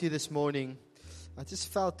to this morning, I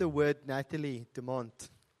just felt the word Natalie Demont.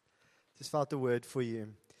 Just felt the word for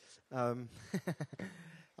you. I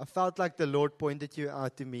felt like the Lord pointed you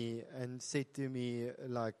out to me and said to me,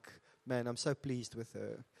 like, man, I'm so pleased with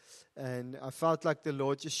her. And I felt like the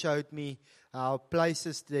Lord just showed me how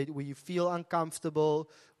places where you feel uncomfortable,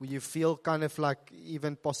 where you feel kind of like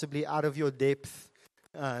even possibly out of your depth,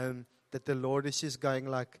 that the Lord is just going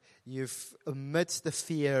like, you've, amidst the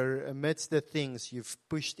fear, amidst the things, you've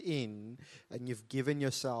pushed in and you've given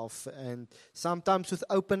yourself. And sometimes with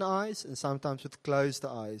open eyes and sometimes with closed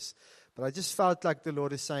eyes. But I just felt like the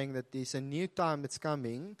Lord is saying that there's a new time that's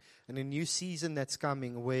coming and a new season that's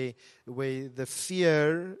coming where the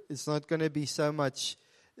fear is not going to be so much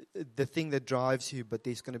the thing that drives you, but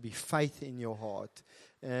there's going to be faith in your heart.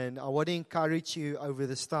 And I want to encourage you over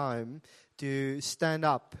this time to stand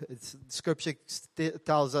up. Scripture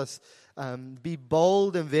tells us, be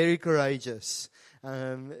bold and very courageous.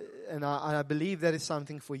 And I believe that is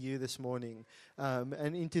something for you this morning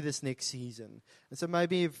and into this next season. And so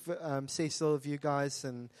maybe if Cecil, if you guys,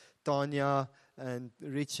 and Tanya, and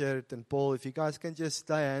Richard, and Paul, if you guys can just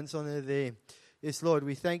lay hands on her there. Yes, Lord,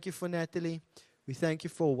 we thank you for Natalie. We thank you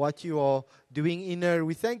for what you are doing in her.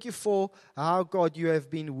 We thank you for how, God, you have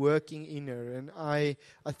been working in her. And I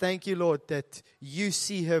thank you, Lord, that you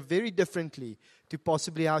see her very differently to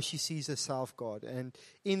possibly how she sees herself, God. And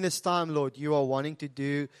in this time, Lord, you are wanting to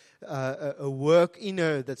do a work in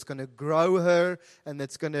her that's going to grow her and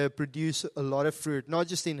that's going to produce a lot of fruit, not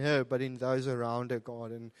just in her, but in those around her,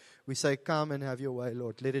 God. And we say, come and have your way,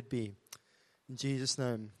 Lord. Let it be. In Jesus'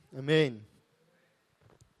 name, amen.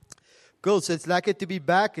 Cool, so it's lucky to be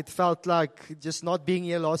back. It felt like just not being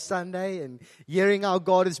here last Sunday and hearing how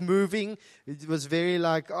God is moving. It was very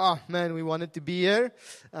like, oh man, we wanted to be here.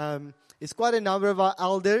 It's quite a number of our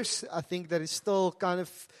elders. I think that is still kind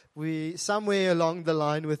of, somewhere along the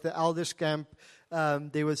line with the elders camp,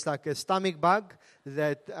 there was like a stomach bug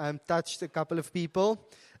that touched a couple of people.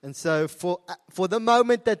 And so for the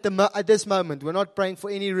moment, at this moment, we're not praying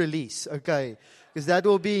for any release, okay? Because that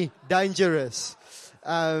will be dangerous.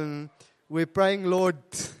 We're praying, Lord,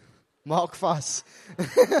 mark fast.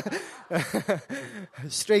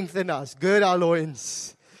 Strengthen us. Gird our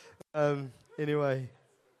loins. Anyway.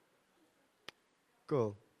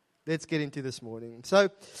 Cool. Let's get into this morning. So,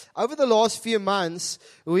 over the last few months,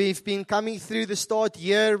 we've been coming through the start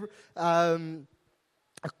year,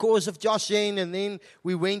 a course of Josh Jane, and then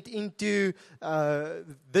we went into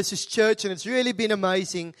This is Church, and it's really been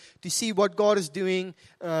amazing to see what God is doing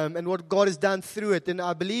and what God has done through it. And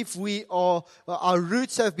I believe our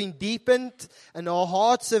roots have been deepened and our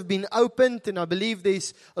hearts have been opened, and I believe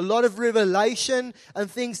there's a lot of revelation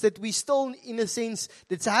and things that we still, in a sense,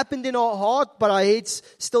 that's happened in our heart, but our heads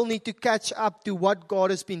still need to catch up to what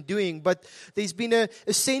God has been doing. But there's been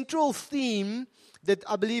a central theme that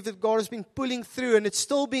I believe that God has been pulling through, and it's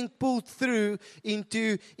still being pulled through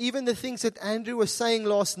into even the things that Andrew was saying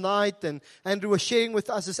last night, and Andrew was sharing with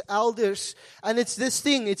us as elders. And it's this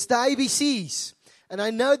thing, it's the ABCs. And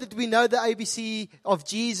I know that we know the ABC of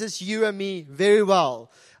Jesus, you and me, very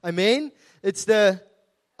well. Amen? It's the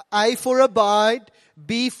A for abide,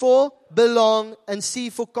 B for belong, and C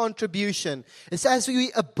for contribution. It's as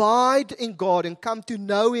we abide in God and come to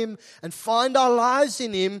know Him and find our lives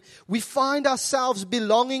in Him, we find ourselves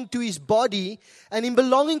belonging to His body. And in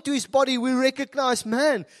belonging to His body, we recognize,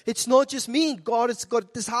 man, it's not just me. God has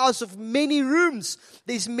got this house of many rooms.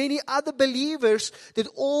 There's many other believers that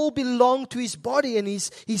all belong to His body, and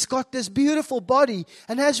He's got this beautiful body.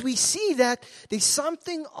 And as we see that, there's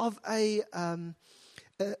something of a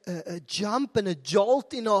jump and a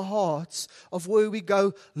jolt in our hearts of where we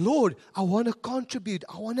go, Lord, I want to contribute.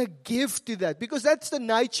 I want to give to that. Because that's the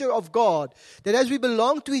nature of God. That as we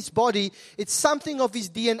belong to His body, it's something of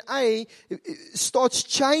His DNA starts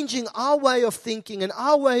changing our way of thinking and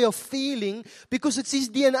our way of feeling, because it's His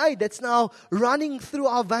DNA that's now running through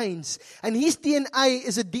our veins. And His DNA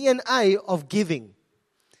is a DNA of giving.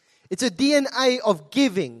 It's a DNA of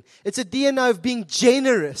giving. It's a DNA of being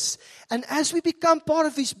generous. And as we become part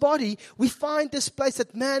of His body, we find this place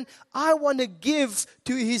that, man, I want to give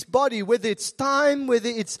to His body, whether it's time, whether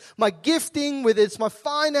it's my gifting, whether it's my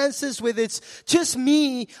finances, whether it's just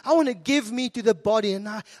me. I want to give me to the body. And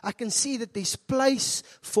I can see that there's place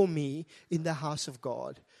for me in the house of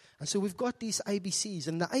God. And so we've got these ABCs.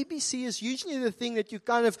 And the ABC is usually the thing that you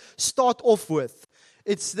kind of start off with.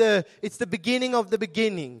 It's the beginning of the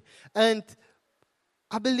beginning. And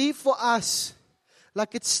I believe for us,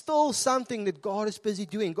 like it's still something that God is busy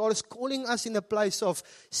doing. God is calling us in a place of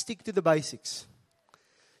stick to the basics.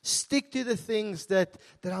 Stick to the things that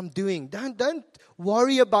I'm doing. Don't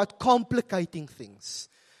worry about complicating things.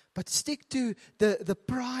 But stick to the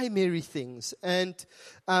primary things. And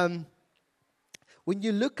when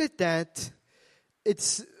you look at that,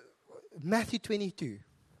 it's Matthew 22.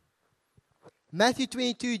 Matthew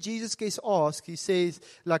 22, Jesus gets asked, he says,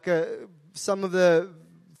 like some of the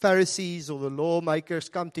Pharisees or the lawmakers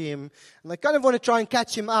come to him, and they kind of want to try and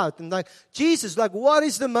catch him out. And like, Jesus, like, what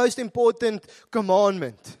is the most important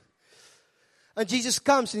commandment? And Jesus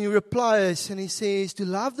comes and he replies and he says, to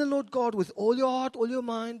love the Lord God with all your heart, all your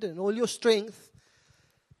mind, and all your strength.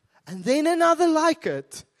 And then another like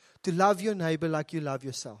it, to love your neighbor like you love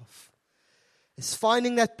yourself. It's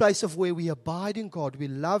finding that place of where we abide in God. We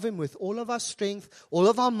love Him with all of our strength, all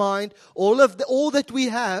of our mind, all that we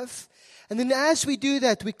have. And then as we do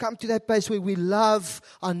that, we come to that place where we love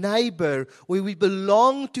our neighbor, where we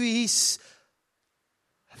belong to his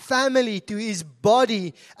family, to his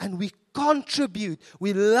body, and we contribute.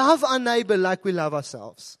 We love our neighbor like we love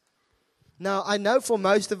ourselves. Now, I know for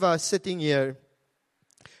most of us sitting here,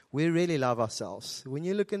 we really love ourselves. When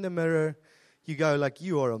you look in the mirror, you go like,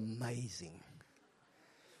 you are amazing.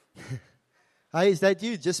 Hey, is that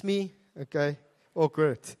you? Just me? Okay.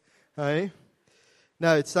 Awkward. Hey?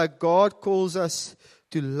 No, it's like God calls us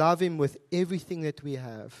to love Him with everything that we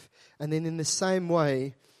have. And then in the same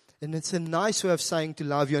way, and it's a nice way of saying to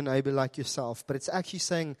love your neighbor like yourself, but it's actually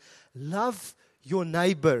saying love your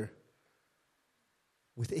neighbor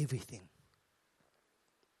with everything.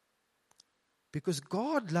 Because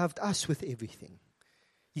God loved us with everything.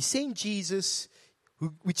 He sent Jesus,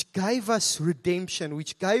 which gave us redemption,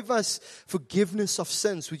 which gave us forgiveness of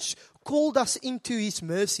sins, which called us into His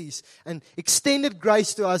mercies and extended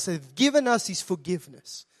grace to us and given us His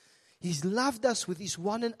forgiveness. He's loved us with His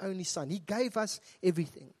one and only Son. He gave us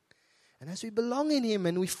everything. And as we belong in Him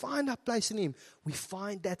and we find our place in Him, we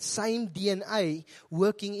find that same DNA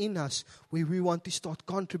working in us where we want to start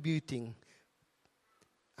contributing.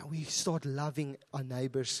 And we start loving our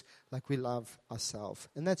neighbors like we love ourselves.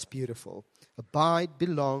 And that's beautiful. Abide,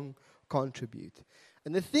 belong, contribute.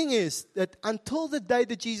 And the thing is that until the day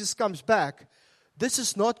that Jesus comes back, this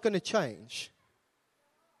is not going to change.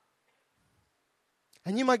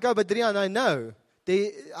 And you might go, but Riaan, I know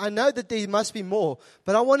that there must be more.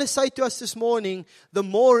 But I want to say to us this morning, the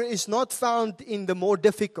more is not found in the more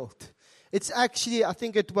difficult. It's actually, I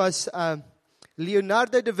think it was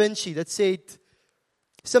Leonardo da Vinci that said,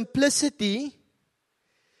 simplicity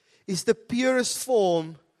is the purest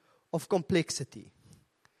form of complexity.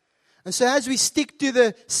 And so as we stick to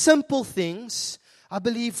the simple things, I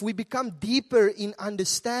believe we become deeper in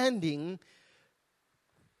understanding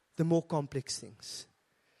the more complex things.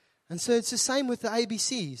 And so it's the same with the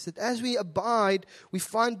ABCs, that as we abide, we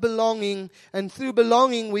find belonging, and through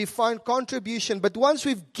belonging, we find contribution. But once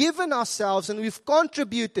we've given ourselves and we've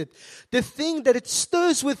contributed, the thing that it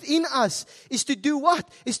stirs within us is to do what?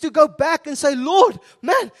 Is to go back and say, Lord,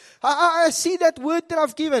 man, I see that word that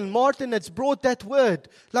I've given. Martin has brought that word.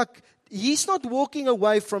 Like, he's not walking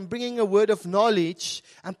away from bringing a word of knowledge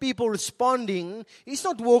and people responding. He's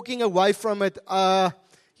not walking away from it,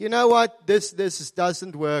 you know what, this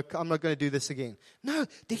doesn't work, I'm not going to do this again. No,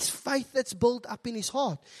 there's faith that's built up in his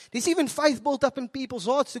heart. There's even faith built up in people's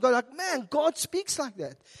hearts to go like, man, God speaks like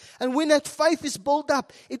that. And when that faith is built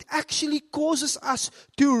up, it actually causes us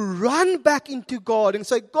to run back into God and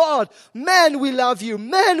say, God, man, we love you.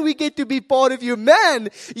 Man, we get to be part of you. Man,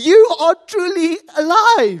 you are truly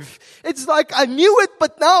alive. It's like I knew it,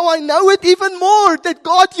 but now I know it even more, that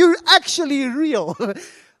God, you're actually real.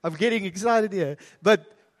 I'm getting excited here.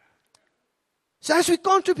 So as we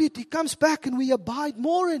contribute, He comes back and we abide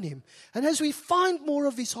more in Him. And as we find more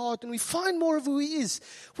of His heart and we find more of who He is,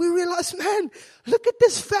 we realize, man, look at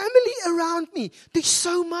this family around me. There's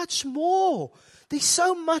so much more. There's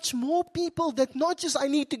so much more people that not just I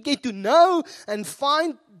need to get to know and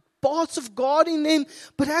find parts of God in them,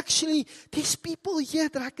 but actually there's people here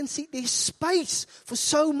that I can see there's space for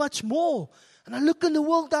so much more. And I look in the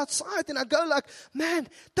world outside and I go like, man,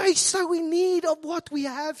 they're so in need of what we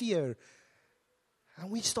have here. And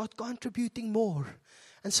we start contributing more.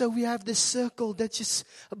 And so we have this circle that just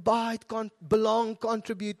abide, belong,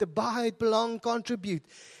 contribute, abide, belong, contribute.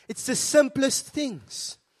 It's the simplest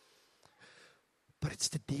things. But it's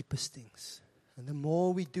the deepest things. And the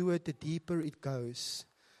more we do it, the deeper it goes.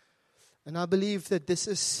 And I believe that this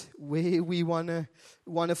is where we want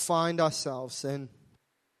to find ourselves. And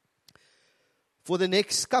for the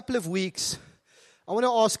next couple of weeks, I want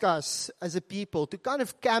to ask us as a people to kind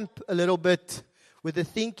of camp a little bit with the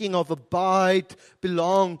thinking of abide,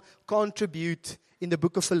 belong, contribute in the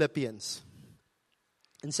book of Philippians.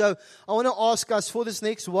 And so I want to ask us for this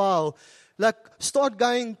next while, like start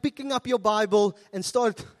going, picking up your Bible and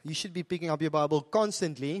start, you should be picking up your Bible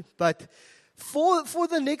constantly, but for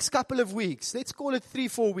the next couple of weeks, let's call it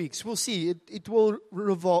 3-4 weeks, we'll see, it will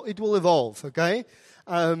evolve, okay?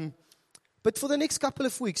 But for the next couple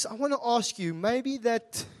of weeks, I want to ask you, maybe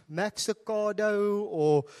that Max Lucado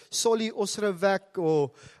or Solly Osravak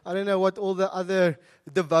or I don't know what all the other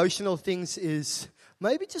devotional things is,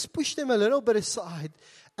 maybe just push them a little bit aside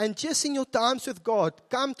and just in your times with God,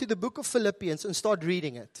 come to the book of Philippians and start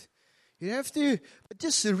reading it. You have to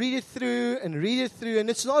just read it through, and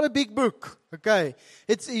it's not a big book, okay?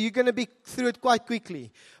 You're going to be through it quite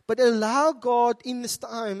quickly. But allow God in this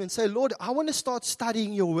time and say, Lord, I want to start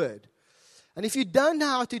studying your word. And if you don't know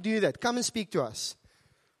how to do that, come and speak to us.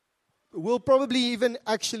 We'll probably even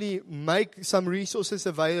actually make some resources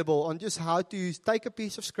available on just how to take a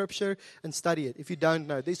piece of scripture and study it. If you don't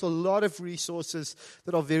know, there's a lot of resources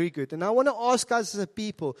that are very good. And I want to ask us as a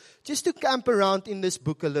people just to camp around in this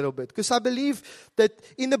book a little bit. Because I believe that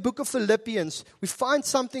in the book of Philippians, we find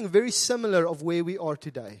something very similar of where we are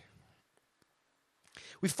today.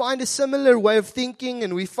 We find a similar way of thinking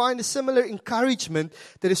and we find a similar encouragement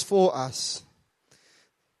that is for us.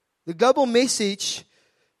 The global message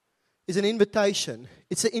is an invitation.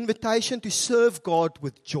 It's an invitation to serve God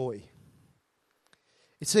with joy.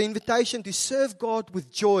 It's an invitation to serve God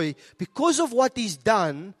with joy because of what He's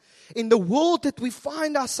done in the world that we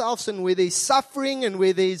find ourselves in, where there's suffering and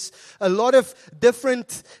where there's a lot of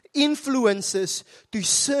different influences, to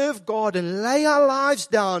serve God and lay our lives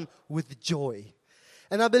down with joy.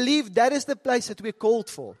 And I believe that is the place that we're called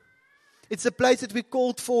for. It's the place that we're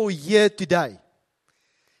called for here today.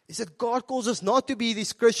 Is that God calls us not to be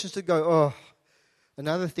these Christians that go, oh,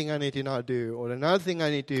 another thing I need to not do, or another thing I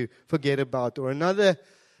need to forget about, or another.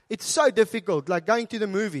 It's so difficult. Like going to the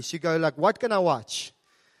movies, you go like, what can I watch?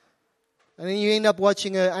 And then you end up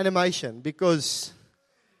watching an animation because,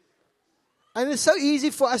 and it's so easy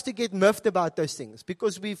for us to get miffed about those things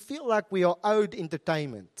because we feel like we are owed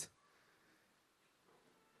entertainment.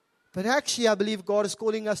 But actually, I believe God is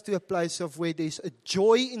calling us to a place of where there's a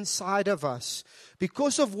joy inside of us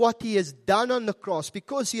because of what He has done on the cross,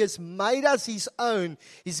 because He has made us His own.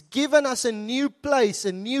 He's given us a new place,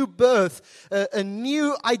 a new birth, a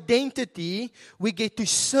new identity. We get to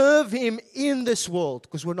serve Him in this world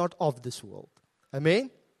because we're not of this world. Amen?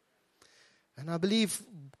 And I believe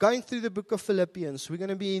going through the book of Philippians, we're going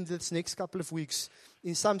to be in this next couple of weeks,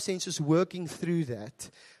 in some senses, working through that.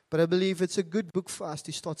 But I believe it's a good book for us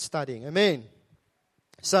to start studying. Amen.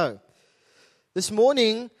 So, this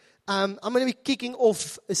morning, I'm going to be kicking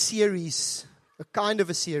off a series, a kind of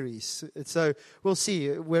a series. So, we'll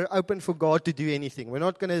see. We're open for God to do anything. We're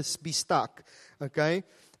not going to be stuck. Okay?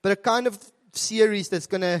 But a kind of series that's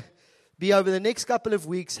going to be over the next couple of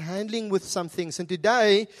weeks, handling with some things. And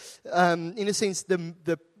today, in a sense,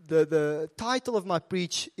 the title of my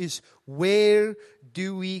preach is, Where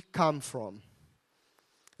Do We Come From?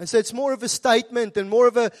 And so it's more of a statement and more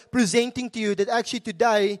of a presenting to you that actually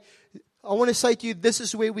today, I want to say to you, this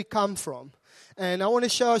is where we come from. And I want to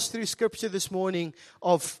show us through Scripture this morning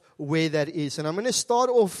of where that is. And I'm going to start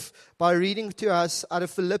off by reading to us out of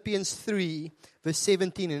Philippians 3, verse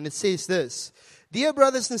 17. And it says this, Dear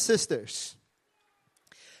brothers and sisters,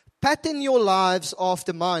 pattern your lives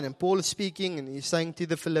after mine. And Paul is speaking and he's saying to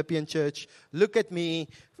the Philippian church, look at me,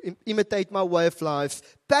 imitate my way of life.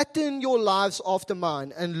 Pattern your lives after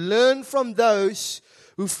mine and learn from those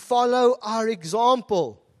who follow our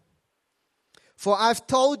example. For I've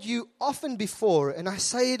told you often before, and I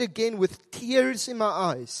say it again with tears in my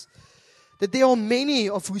eyes, that there are many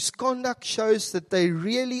of whose conduct shows that they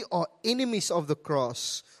really are enemies of the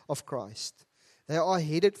cross of Christ. They are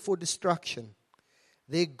headed for destruction.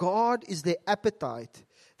 Their God is their appetite.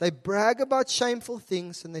 They brag about shameful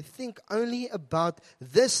things and they think only about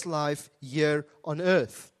this life here on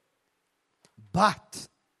earth. But,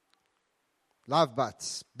 love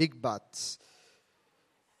buts, big buts.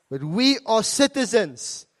 But we are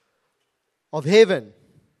citizens of heaven,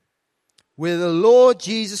 where the Lord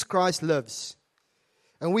Jesus Christ lives.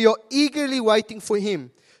 And we are eagerly waiting for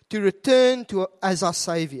Him to return as our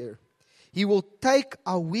Savior. He will take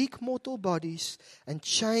our weak mortal bodies and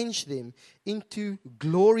change them into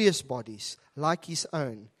glorious bodies like His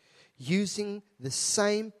own, using the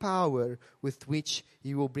same power with which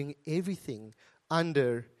He will bring everything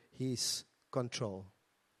under His control.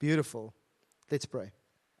 Beautiful. Let's pray.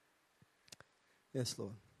 Yes,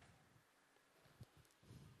 Lord.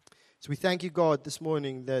 So we thank you, God, this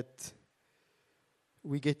morning that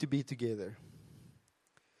we get to be together.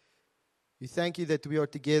 We thank you that we are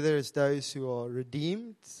together as those who are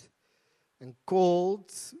redeemed and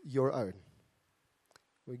called your own.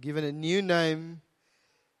 We're given a new name.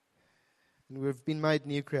 And we've been made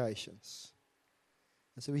new creations.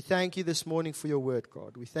 And so we thank you this morning for your word,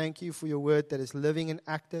 God. We thank you for your word that is living and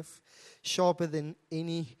active, sharper than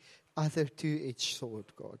any other two-edged sword,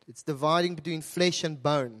 God. It's dividing between flesh and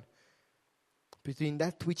bone, between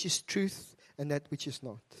that which is truth and that which is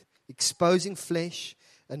not, exposing flesh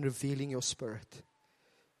and revealing your spirit.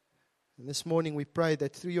 And this morning we pray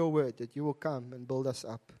that through your word that you will come and build us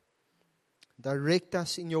up. Direct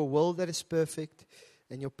us in your will that is perfect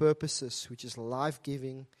and your purposes which is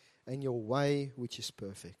life-giving and your way which is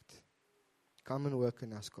perfect. Come and work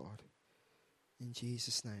in us, God. In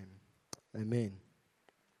Jesus' name, amen.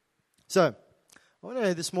 So, I want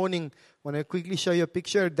to this morning quickly show you a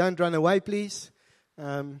picture. Don't run away, please.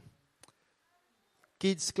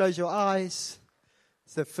 Kids, close your eyes.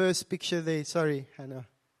 It's the first picture there. Sorry, Hannah.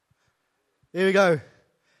 There we go.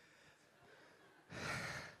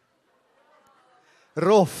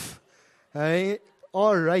 Rough. Hey,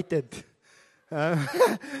 R-rated.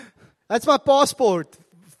 That's my passport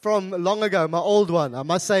from long ago, my old one. I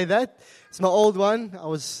must say that. It's my old one. I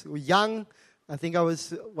was young. I think I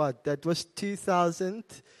was, that was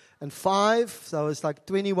 2005. So I was like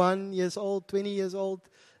 21 years old, 20 years old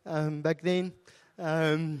back then.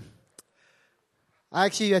 I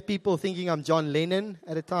actually had people thinking I'm John Lennon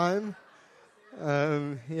at the time.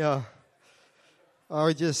 Yeah. I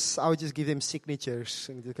would just give them signatures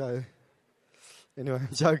and just go. Anyway,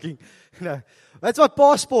 I'm joking. No, that's my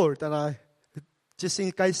passport, and just in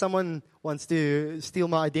case someone wants to steal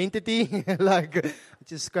my identity,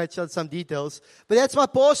 just scratch out some details. But that's my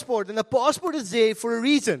passport, and the passport is there for a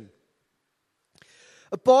reason.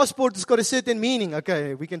 A passport has got a certain meaning.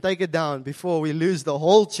 Okay, we can take it down before we lose the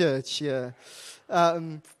whole church here.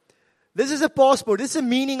 This is a passport. This is the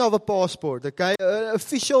meaning of a passport, okay? An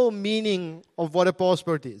official meaning of what a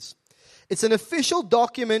passport is. It's an official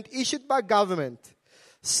document issued by government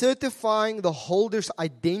certifying the holder's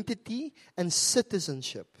identity and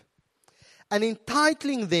citizenship and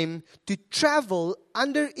entitling them to travel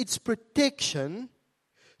under its protection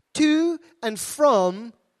to and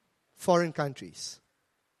from foreign countries.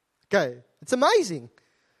 Okay, it's amazing.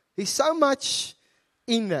 There's so much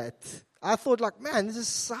in that. I thought man, this is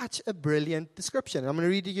such a brilliant description. I'm going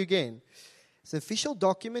to read it again. It's an official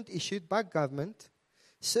document issued by government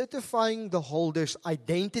certifying the holder's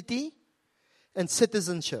identity and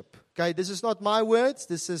citizenship. Okay, this is not my words.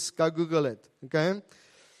 This is, go Google it. Okay,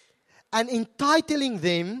 and entitling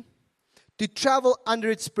them to travel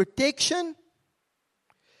under its protection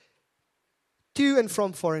to and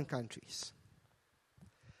from foreign countries.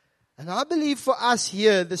 And I believe for us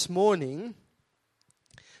here this morning,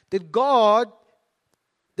 that God,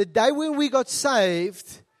 the day when we got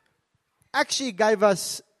saved, actually gave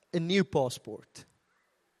us a new passport.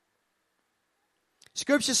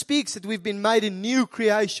 Scripture speaks that we've been made a new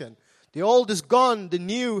creation. The old is gone, the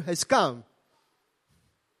new has come.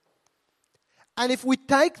 And if we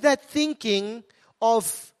take that thinking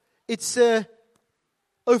of it's a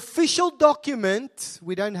official document,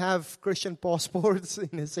 we don't have Christian passports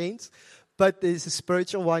in a sense, but there's a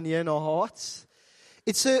spiritual one here in our hearts.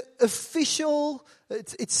 It's an official,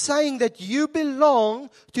 it's saying that you belong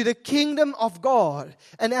to the kingdom of God.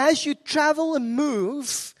 And as you travel and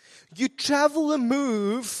move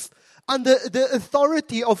under the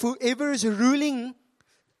authority of whoever is ruling,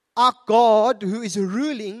 our God who is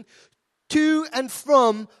ruling to and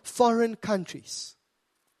from foreign countries.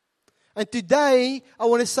 And today, I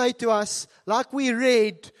want to say to us, like we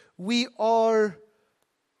read, we are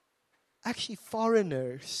actually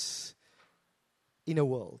foreigners in a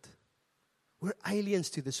world. We're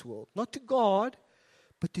aliens to this world. Not to God,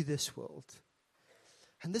 but to this world.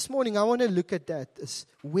 And this morning I want to look at that as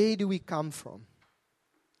where do we come from?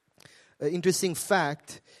 An interesting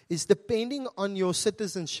fact is depending on your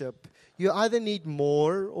citizenship, you either need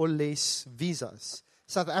more or less visas.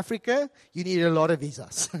 South Africa, you need a lot of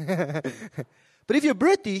visas. But if you're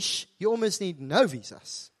British, you almost need no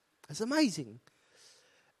visas. That's amazing.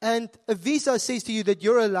 And a visa says to you that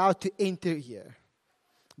you're allowed to enter here.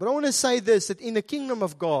 But I want to say this, that in the kingdom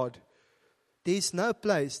of God, there's no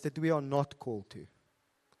place that we are not called to.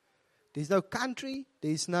 There's no country,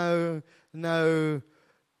 there's no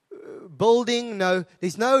building,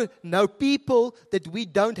 there's no people that we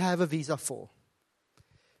don't have a visa for.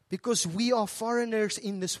 Because we are foreigners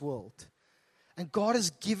in this world. And God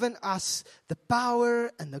has given us the power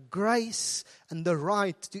and the grace and the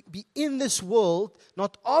right to be in this world,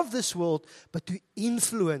 not of this world, but to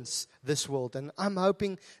influence this world. And I'm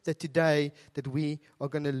hoping that today that we are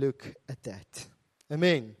going to look at that.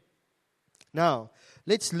 Amen. Now,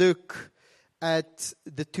 let's look at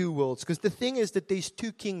the two worlds. Because the thing is that there's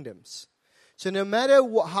two kingdoms. So no matter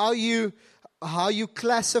how you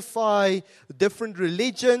classify different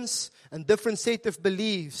religions and different set of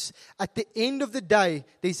beliefs, at the end of the day,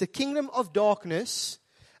 there's a kingdom of darkness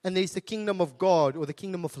and there's the kingdom of God, or the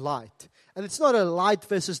kingdom of light. And it's not a light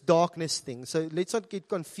versus darkness thing. So let's not get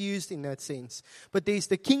confused in that sense. But there's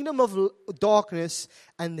the kingdom of darkness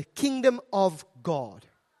and the kingdom of God.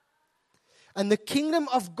 And the kingdom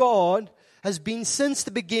of God has been since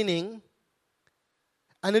the beginning,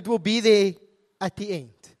 and it will be there at the end.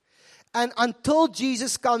 And until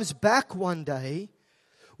Jesus comes back one day,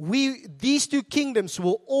 these two kingdoms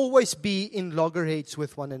will always be in loggerheads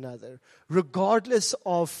with one another, regardless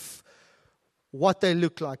of what they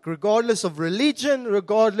look like, regardless of religion,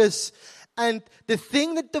 regardless. And the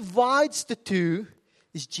thing that divides the two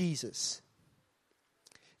is Jesus.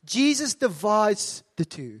 Jesus divides the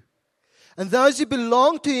two. And those who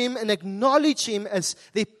belong to Him and acknowledge Him as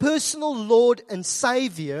their personal Lord and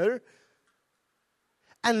Savior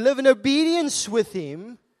and live in obedience with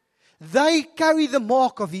Him, they carry the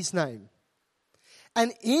mark of His name.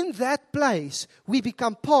 And in that place, we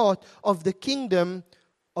become part of the kingdom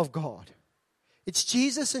of God. It's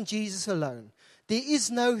Jesus and Jesus alone. There is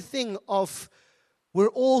no thing of we're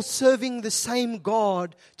all serving the same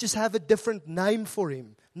God, just have a different name for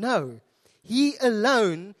Him. No. He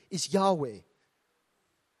alone is Yahweh.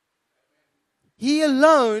 He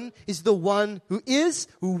alone is the one who is,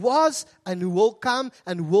 who was, and who will come,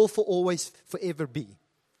 and will for always, forever be.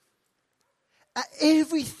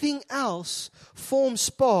 Everything else forms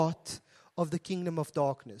part of the kingdom of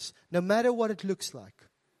darkness, no matter what it looks like.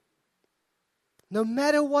 No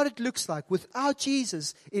matter what it looks like, without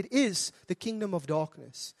Jesus, it is the kingdom of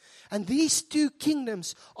darkness. And these two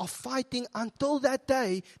kingdoms are fighting until that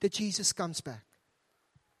day that Jesus comes back.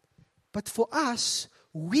 But for us,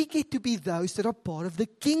 we get to be those that are part of the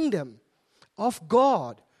kingdom of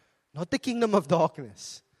God, not the kingdom of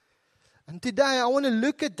darkness. And today I want to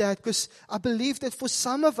look at that because I believe that for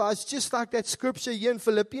some of us, just like that scripture here in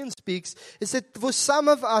Philippians speaks, is that for some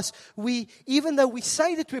of us, even though we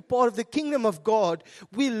say that we're part of the kingdom of God,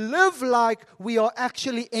 we live like we are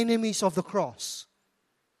actually enemies of the cross.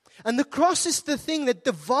 And the cross is the thing that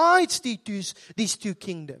divides these two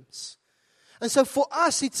kingdoms. And so for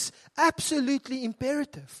us, it's absolutely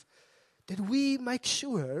imperative that we make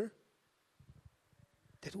sure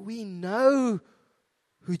that we know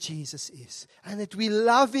who Jesus is, and that we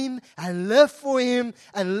love Him and live for Him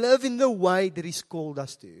and live in the way that He's called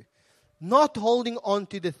us to, not holding on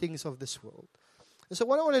to the things of this world. And so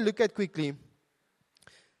what I want to look at quickly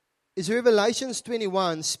is Revelations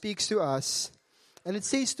 21 speaks to us, and it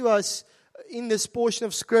says to us in this portion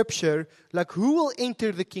of Scripture, like, who will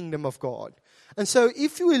enter the kingdom of God? And so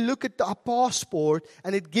if we look at our passport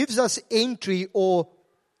and it gives us entry or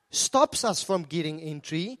stops us from getting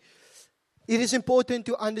entry, it is important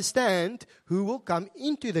to understand who will come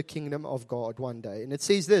into the kingdom of God one day. And it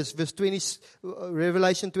says this,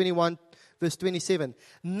 Revelation 21, verse 27.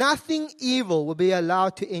 Nothing evil will be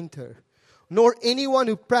allowed to enter, nor anyone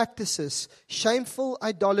who practices shameful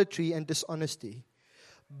idolatry and dishonesty,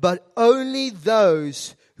 but only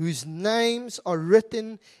those whose names are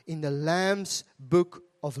written in the Lamb's book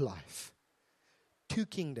of life. Two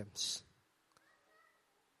kingdoms.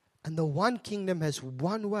 And the one kingdom has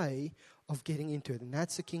one way of getting into it, and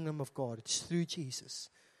that's the kingdom of God. It's through Jesus.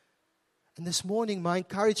 And this morning, my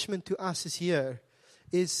encouragement to us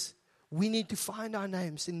is we need to find our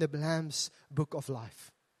names in the Lamb's book of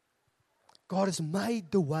life. God has made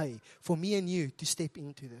the way for me and you to step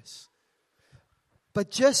into this. But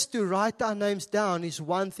just to write our names down is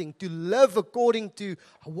one thing. To live according to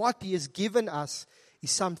what He has given us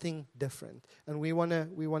is something different. And we want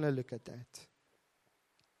to look at that.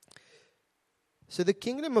 So the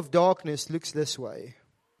kingdom of darkness looks this way.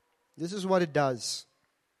 This is what it does.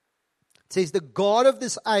 It says, the God of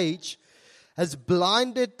this age has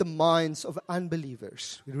blinded the minds of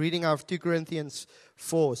unbelievers. We're reading out of 2 Corinthians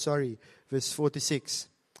 4, verse 4 to 6.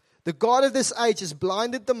 The God of this age has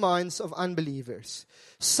blinded the minds of unbelievers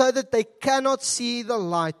so that they cannot see the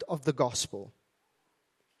light of the gospel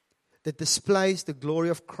that displays the glory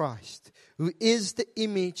of Christ, who is the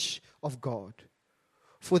image of God.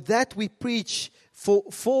 For that we preach,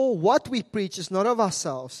 for what we preach is not of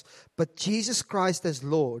ourselves, but Jesus Christ as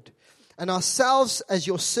Lord, and ourselves as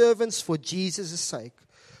your servants for Jesus' sake.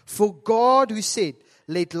 For God, who said,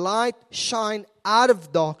 let light shine out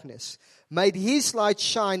of darkness, made His light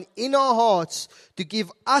shine in our hearts to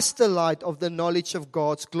give us the light of the knowledge of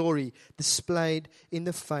God's glory displayed in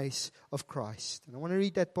the face of Christ. And I want to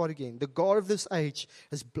read that part again. The God of this age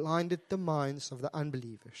has blinded the minds of the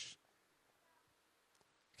unbelievers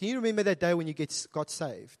Can you remember that day when you got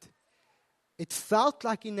saved? It felt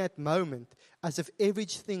like in that moment as if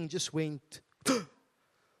everything just went.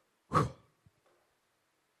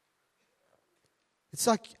 It's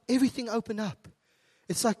like everything opened up.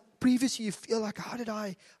 It's like previously you feel like, how did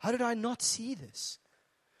I not see this?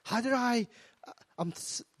 I'm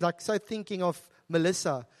like so thinking of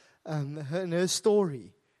Melissa and her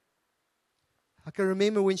story. I can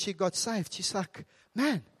remember when she got saved, she's like,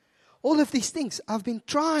 man, all of these things, I've been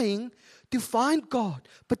trying to find God,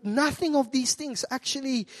 but nothing of these things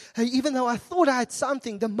actually, even though I thought I had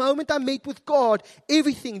something, the moment I met with God,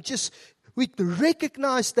 everything just, we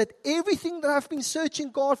recognize that everything that I've been searching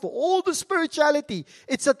God for, all the spirituality,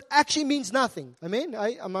 it actually means nothing. Amen?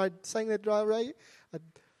 Am I saying that right?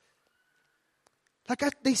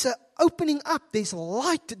 There's an opening up. There's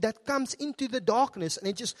light that comes into the darkness and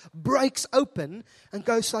it just breaks open and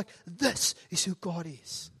goes like, this is who God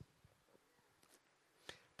is.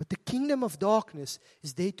 But the kingdom of darkness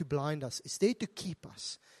is there to blind us. It's there to keep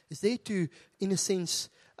us. It's there to, in a sense,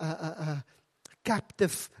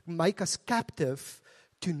 captive, make us captive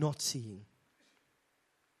to not seeing.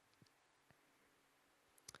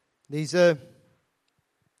 There's a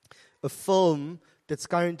film that's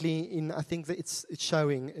currently in, I think that it's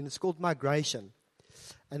showing, and it's called Migration.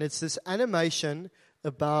 And it's this animation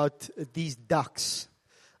about these ducks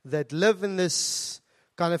that live in this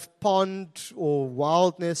kind of pond or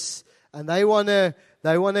wildness, and they want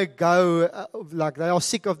to go, like they are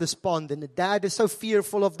sick of this pond, and the dad is so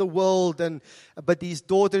fearful of the world, but his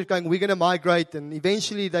daughter is going, we're going to migrate, and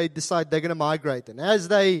eventually they decide they're going to migrate. And as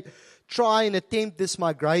they try and attempt this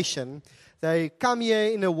migration, they come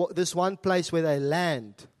here in this one place where they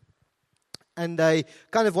land. And they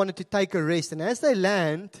kind of wanted to take a rest. And as they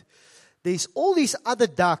land, there's all these other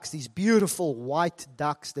ducks, these beautiful white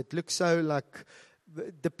ducks that look so like,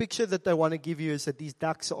 the picture that they want to give you is that these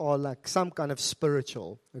ducks are like some kind of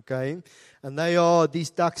spiritual, okay? And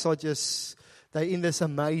these ducks are just, they're in this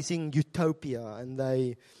amazing utopia, and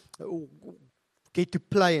they get to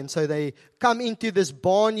play. And so they come into this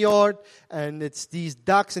barnyard, and it's these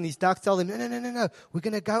ducks, and these ducks tell them, no, we're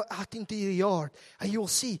going to go out into the yard, and you'll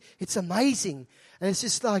see, it's amazing. And it's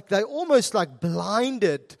just like, they're almost like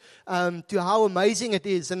blinded to how amazing it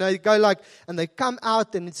is. And they go like, and they come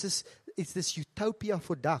out, and it's this utopia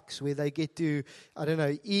for ducks where they get to, I don't know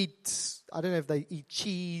if they eat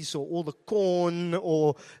cheese or all the corn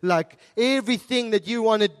or like everything that you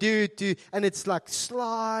want to do and it's like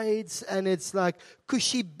slides and it's like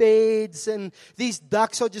cushy beds, and these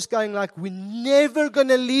ducks are just going like, we're never going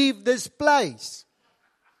to leave this place.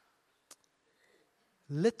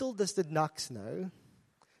 Little does the ducks know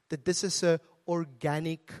that this is an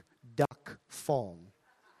organic duck farm.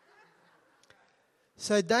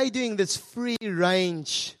 So they're doing this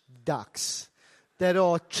free-range ducks that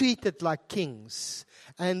are treated like kings,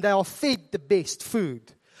 and they are fed the best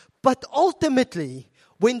food. But ultimately,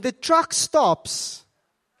 when the truck stops,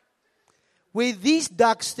 where these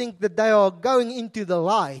ducks think that they are going into the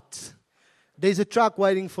light, there's a truck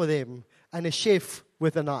waiting for them and a chef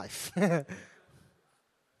with a knife. And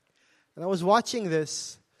I was watching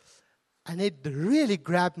this, and it really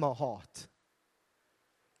grabbed my heart.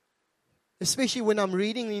 Especially when I'm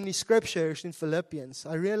reading in the scriptures in Philippians,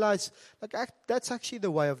 I realize that's actually the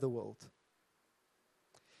way of the world.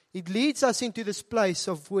 It leads us into this place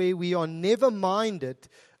of where we are never minded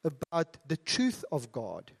about the truth of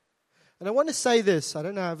God. And I want to say this. I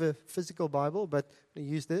don't have a physical Bible, but I'm going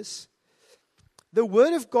to use this. The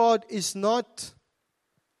Word of God is not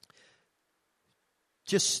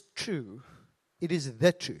just true. It is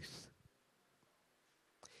the truth.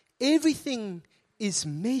 Everything is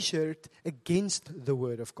measured against the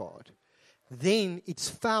Word of God. Then it's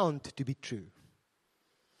found to be true.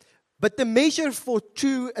 But the measure for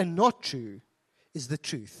true and not true is the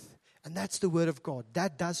truth. And that's the Word of God.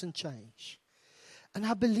 That doesn't change. And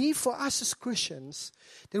I believe for us as Christians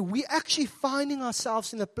that we're actually finding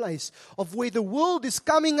ourselves in a place of where the world is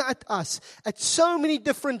coming at us at so many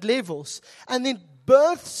different levels, and then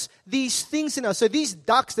births these things in us. So these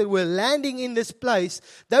ducks that were landing in this place,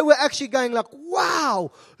 they were actually going like,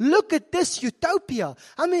 wow, look at this utopia.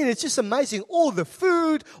 I mean, it's just amazing. All the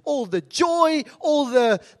food, all the joy, all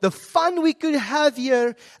the fun we could have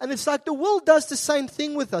here. And it's like the world does the same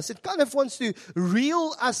thing with us. It kind of wants to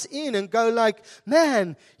reel us in and go like,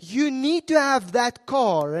 man, you need to have that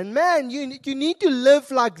car. And man, you need to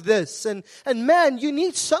live like this. And man, you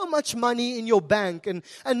need so much money in your bank. And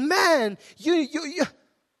man,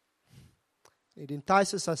 it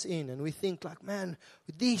entices us in, and we think like, man,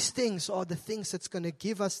 these things are the things that's going to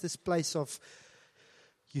give us this place of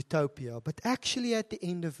utopia. But actually at the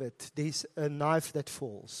end of it, there's a knife that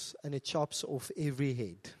falls and it chops off every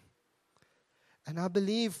head. And I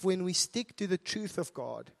believe when we stick to the truth of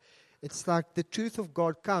God, it's like the truth of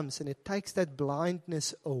God comes and it takes that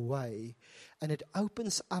blindness away and it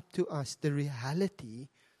opens up to us the reality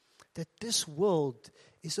that this world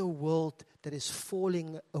is a world that is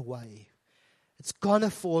falling away. It's gonna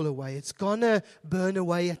fall away. It's gonna burn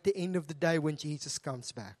away at the end of the day when Jesus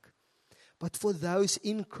comes back. But for those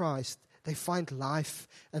in Christ, they find life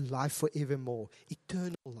and life forevermore,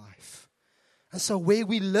 eternal life. And so where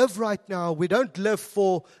we live right now, we don't live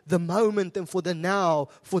for the moment and for the now,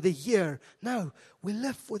 for the year. No, we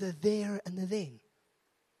live for the there and the then.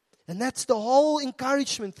 And that's the whole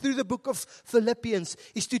encouragement through the book of Philippians,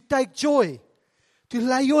 is to take joy, to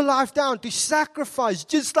lay your life down, to sacrifice,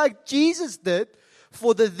 just like Jesus did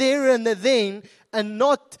for the there and the then, and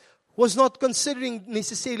was not considering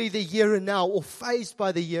necessarily the here and now or phased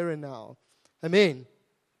by the here and now. Amen.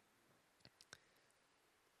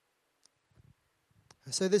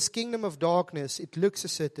 So this kingdom of darkness, it looks a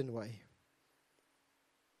certain way.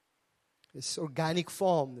 This organic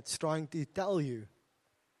farm that's trying to tell you.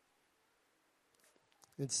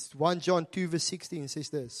 It's 1 John 2 verse 16 says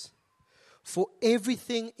this. For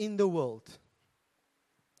everything in the world,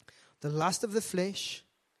 the lust of the flesh,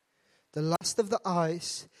 the lust of the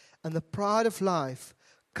eyes, and the pride of life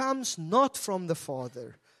comes not from the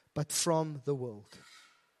Father, but from the world.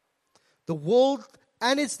 The world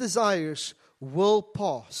and its desires will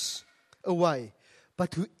pass away.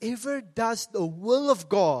 But whoever does the will of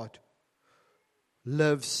God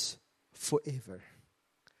lives forever.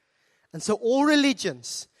 And so all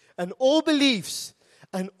religions and all beliefs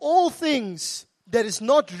and all things that is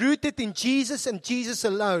not rooted in Jesus and Jesus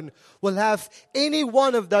alone will have any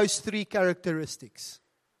one of those three characteristics.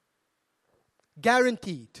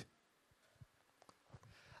 Guaranteed.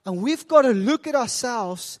 And we've got to look at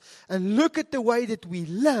ourselves and look at the way that we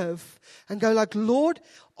live and go like, Lord,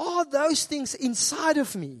 are those things inside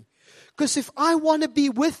of me? Because if I want to be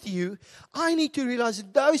with you, I need to realize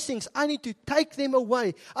that those things, I need to take them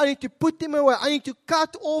away. I need to put them away. I need to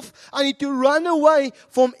cut off. I need to run away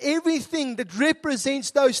from everything that represents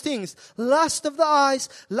those things. Lust of the eyes,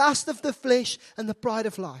 lust of the flesh, and the pride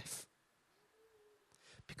of life.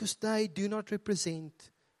 Because they do not represent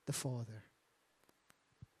the Father.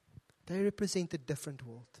 They represent a different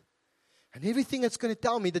world. And everything that's going to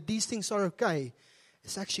tell me that these things are okay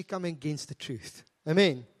is actually coming against the truth.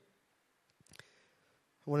 Amen.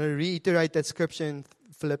 I want to reiterate that scripture in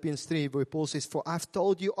Philippians 3 where Paul says, for I've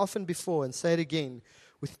told you often before and say it again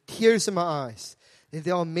with tears in my eyes that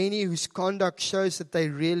there are many whose conduct shows that they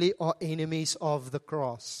really are enemies of the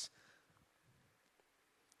cross.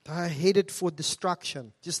 They are headed for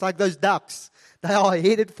destruction. Just like those ducks. They are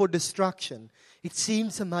headed for destruction. It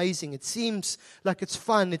seems amazing. It seems like it's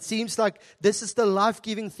fun. It seems like this is the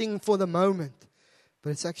life-giving thing for the moment.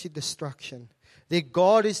 But it's actually destruction. Their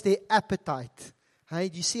God is their appetite. Hey,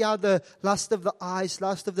 do you see how the lust of the eyes,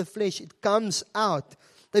 lust of the flesh, it comes out.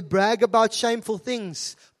 They brag about shameful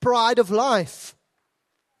things. Pride of life.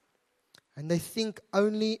 And they think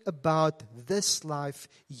only about this life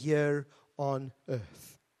here on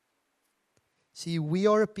earth. See, we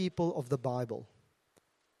are a people of the Bible.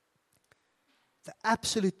 The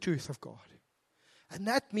absolute truth of God. And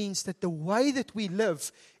that means that the way that we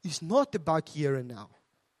live is not about here and now.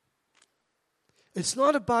 It's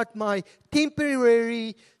not about my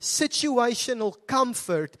temporary situational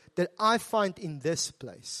comfort that I find in this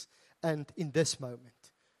place and in this moment.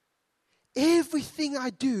 Everything I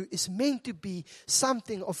do is meant to be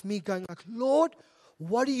something of me going like, Lord,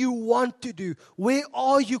 what do you want to do? Where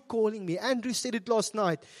are you calling me? Andrew said it last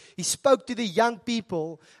night. He spoke to the young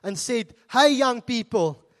people and said, hey young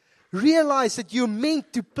people, realize that you're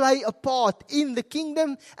meant to play a part in the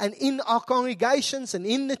kingdom and in our congregations and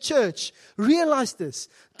in the church. Realize this.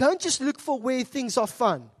 Don't just look for where things are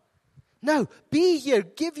fun. No, be here,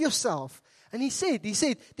 give yourself. And he said,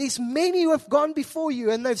 there's many who have gone before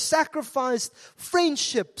you and they've sacrificed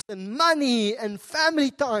friendships and money and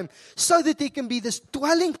family time so that there can be this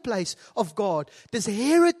dwelling place of God, this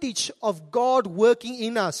heritage of God working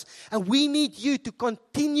in us. And we need you to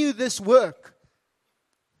continue this work.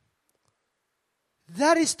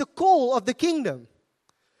 That is the call of the kingdom.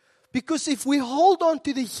 Because if we hold on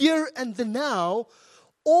to the here and the now,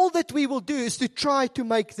 all that we will do is to try to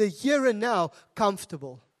make the here and now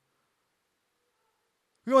comfortable.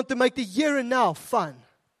 We want to make the here and now fun.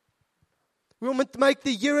 We want to make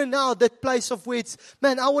the here and now that place of where it's,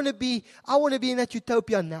 man, I want to be in that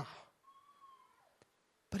utopia now.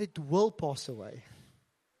 But it will pass away.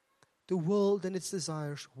 The world and its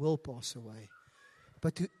desires will pass away.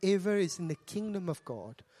 But whoever is in the kingdom of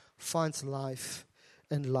God finds life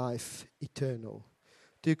and life eternal.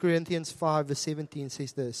 2 Corinthians 5 verse 17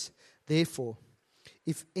 says this, therefore,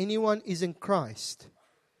 if anyone is in Christ,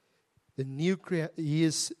 he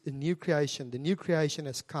is a new creation. The new creation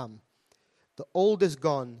has come. The old is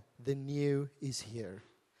gone. The new is here.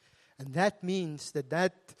 And that means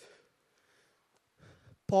that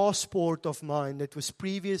passport of mine that was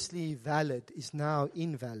previously valid is now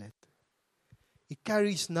invalid. It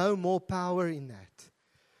carries no more power in that.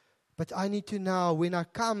 But I need to now, when I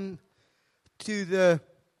come to the,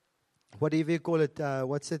 whatever you call it,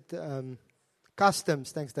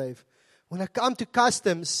 customs. Thanks, Dave. When I come to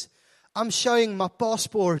customs, I'm showing my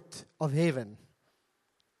passport of heaven.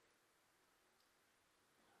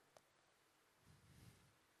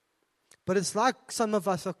 But it's like some of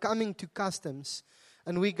us are coming to customs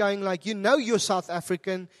and we're going like, you're South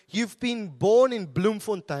African, you've been born in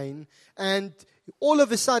Bloemfontein, and all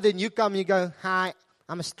of a sudden you come and you go, hi,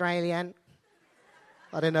 I'm Australian.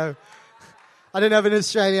 I don't know. I don't have an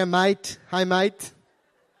Australian mate. Hi, mate.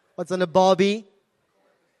 What's on a Barbie?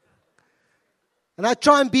 And I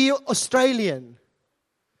try and be Australian.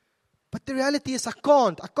 But the reality is I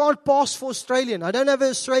can't. I can't pass for Australian. I don't have an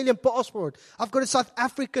Australian passport. I've got a South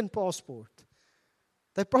African passport.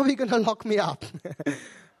 They're probably going to lock me up.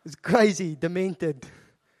 It's crazy, demented.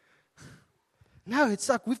 No, it's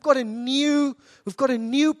like we've got a new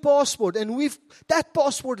passport, and that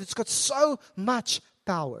passport, it's got so much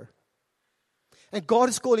power. And God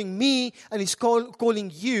is calling me, and He's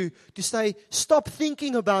calling you to say, stop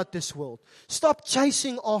thinking about this world. Stop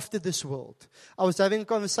chasing after this world. I was having a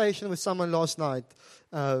conversation with someone last night.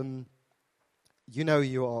 You know who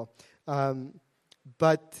you are.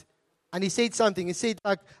 And he said something. He said,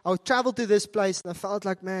 like, I would travel to this place, and I felt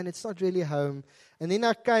like, man, it's not really home. And then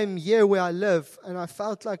I came here where I live, and I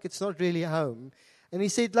felt like it's not really home. And he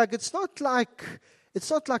said, like, it's not like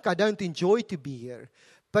I don't enjoy to be here.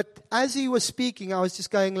 But as he was speaking, I was just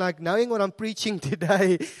going like, knowing what I'm preaching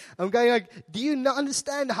today, I'm going like, do you not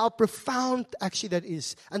understand how profound actually that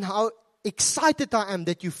is? And how excited I am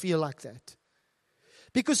that you feel like that?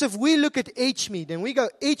 Because if we look at Edgemead and we go,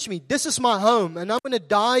 Edgemead, this is my home and I'm going to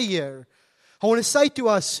die here. I want to say to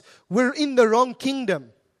us, we're in the wrong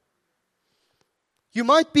kingdom. You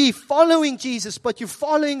might be following Jesus, but you're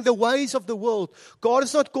following the ways of the world. God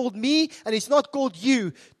has not called me, and He's not called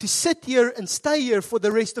you to sit here and stay here for the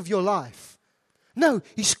rest of your life. No,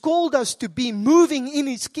 He's called us to be moving in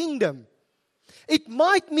His kingdom. It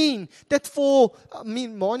might mean that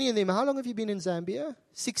Mani and them, how long have you been in Zambia?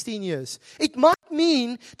 16 years. It might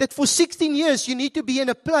mean that for 16 years you need to be in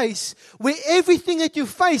a place where everything that you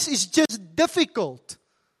face is just difficult.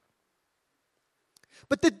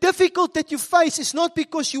 But the difficulty that you face is not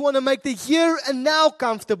because you want to make the here and now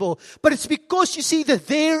comfortable, but it's because you see the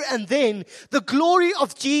there and then, the glory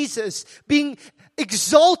of Jesus being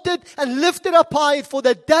exalted and lifted up high for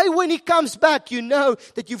the day when He comes back. You know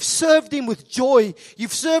that you've served Him with joy,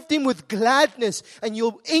 you've served Him with gladness, and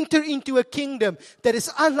you'll enter into a kingdom that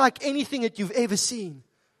is unlike anything that you've ever seen.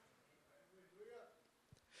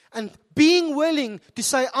 And being willing to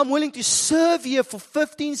say, I'm willing to serve here for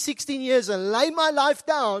 15, 16 years and lay my life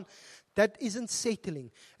down, that isn't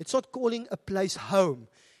settling. It's not calling a place home.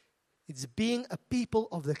 It's being a people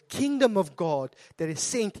of the kingdom of God that is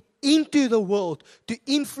sent into the world to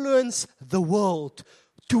influence the world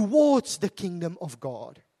towards the kingdom of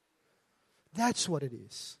God. That's what it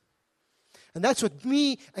is. And that's what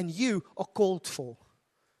me and you are called for.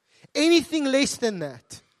 Anything less than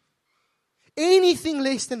that,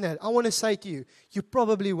 I want to say to you, you're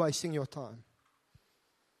probably wasting your time.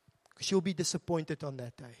 Because you'll be disappointed on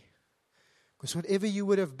that day. Because whatever you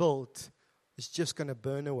would have built is just going to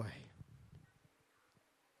burn away.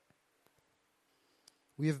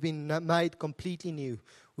 We have been made completely new.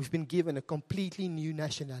 We've been given a completely new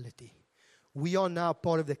nationality. We are now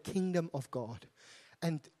part of the kingdom of God.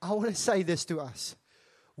 And I want to say this to us.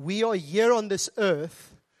 We are here on this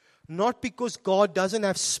earth not because God doesn't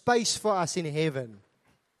have space for us in heaven.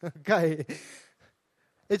 Okay.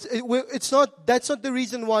 That's not the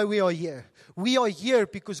reason why we are here. We are here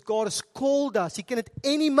because God has called us. He can at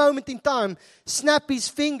any moment in time snap His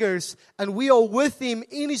fingers and we are with Him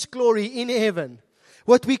in His glory in heaven.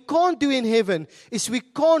 What we can't do in heaven is we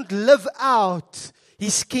can't live out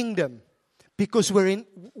His kingdom because we're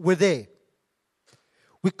there.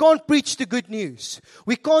 We can't preach the good news.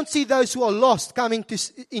 We can't see those who are lost coming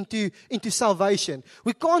into salvation.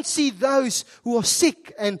 We can't see those who are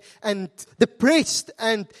sick and depressed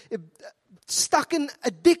and stuck in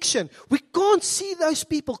addiction. We can't see those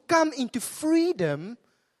people come into freedom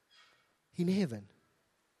in heaven.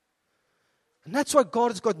 And that's why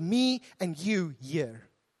God has got me and you here.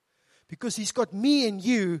 Because He's got me and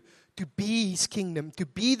you to be His kingdom, to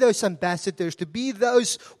be those ambassadors, to be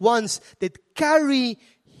those ones that carry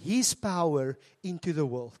His power into the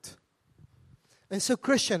world. And so,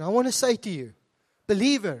 Christian, I want to say to you,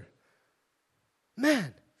 believer,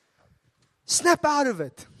 man, snap out of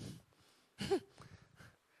it.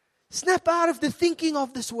 Snap out of the thinking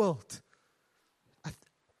of this world.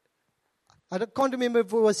 I can't remember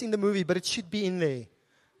if it was in the movie, but it should be in there.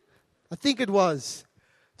 I think it was.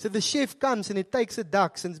 So the chef comes and he takes the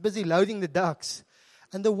ducks and is busy loading the ducks.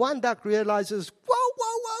 And the one duck realizes,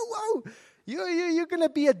 whoa. You're going to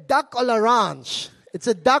be a duck à l'orange. It's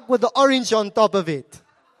a duck with the orange on top of it.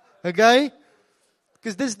 Okay?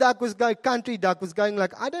 Because this duck was going, country duck was going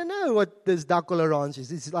like, I don't know what this duck à l'orange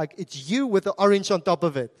is. It's like, it's you with the orange on top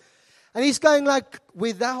of it. And he's going like,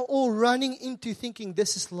 without all running into thinking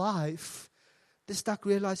this is life, this duck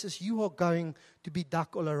realizes you are going to be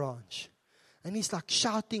duck à l'orange. And he's like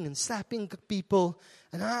shouting and slapping people.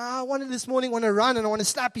 And I wanted this morning, want to run and I want to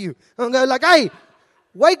slap you. And I'm going like, hey,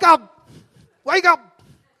 wake up. Wake up.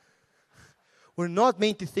 We're not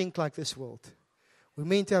meant to think like this world. We're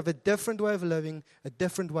meant to have a different way of living, a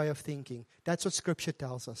different way of thinking. That's what Scripture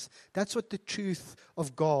tells us. That's what the truth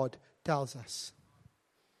of God tells us.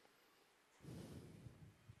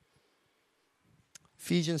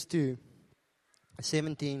 Ephesians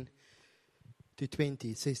 2:17 to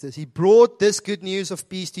 20. It says this. He brought this good news of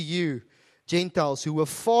peace to you, Gentiles who were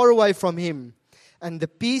far away from Him, and the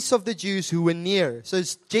peace of the Jews who were near. So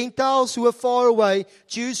it's Gentiles who were far away,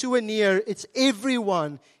 Jews who were near. It's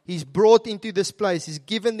everyone He's brought into this place. He's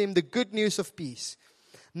given them the good news of peace.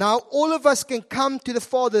 Now all of us can come to the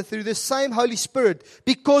Father through the same Holy Spirit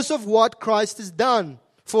because of what Christ has done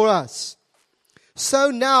for us.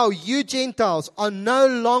 So now you Gentiles are no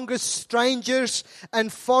longer strangers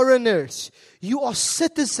and foreigners. You are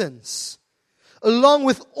citizens, along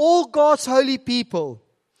with all God's holy people.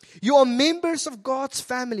 You are members of God's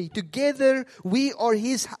family. Together we are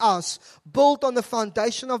His house, built on the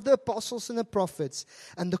foundation of the apostles and the prophets.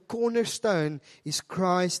 And the cornerstone is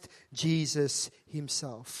Christ Jesus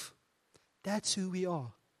Himself. That's who we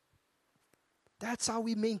are. That's how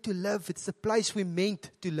we're meant to live. It's the place we're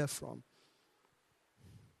meant to live from.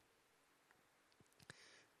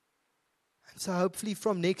 So hopefully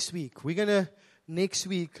from next week, we're going to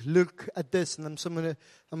look at this. And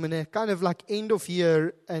I'm gonna kind of like end off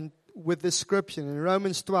here and with this scripture. In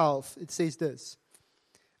Romans 12, it says this.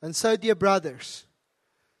 And so, dear brothers,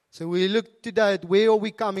 so we look today at where are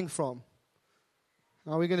we coming from?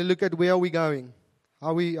 Now we're going to look at where are we going? How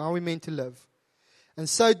are we meant to live? And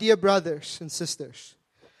so, dear brothers and sisters,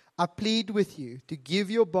 I plead with you to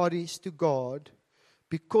give your bodies to God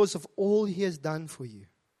because of all He has done for you.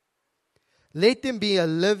 Let them be a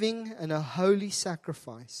living and a holy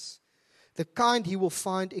sacrifice, the kind He will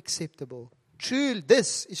find acceptable.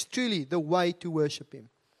 This is truly the way to worship Him.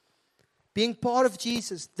 Being part of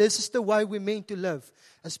Jesus, this is the way we're meant to live,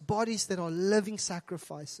 as bodies that are living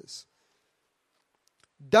sacrifices.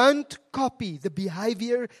 Don't copy the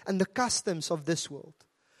behavior and the customs of this world,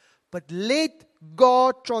 but let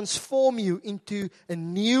God transform you into a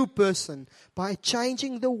new person by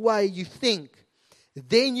changing the way you think.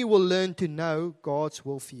 Then you will learn to know God's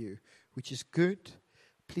will for you, which is good,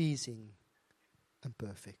 pleasing, and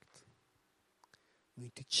perfect. We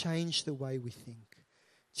need to change the way we think.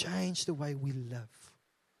 Change the way we live.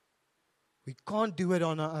 We can't do it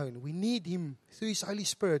on our own. We need Him, through His Holy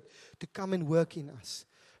Spirit, to come and work in us.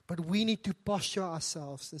 But we need to posture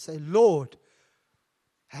ourselves and say, Lord,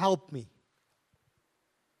 help me.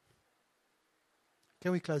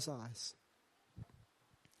 Can we close our eyes?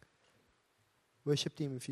 Worship team, if you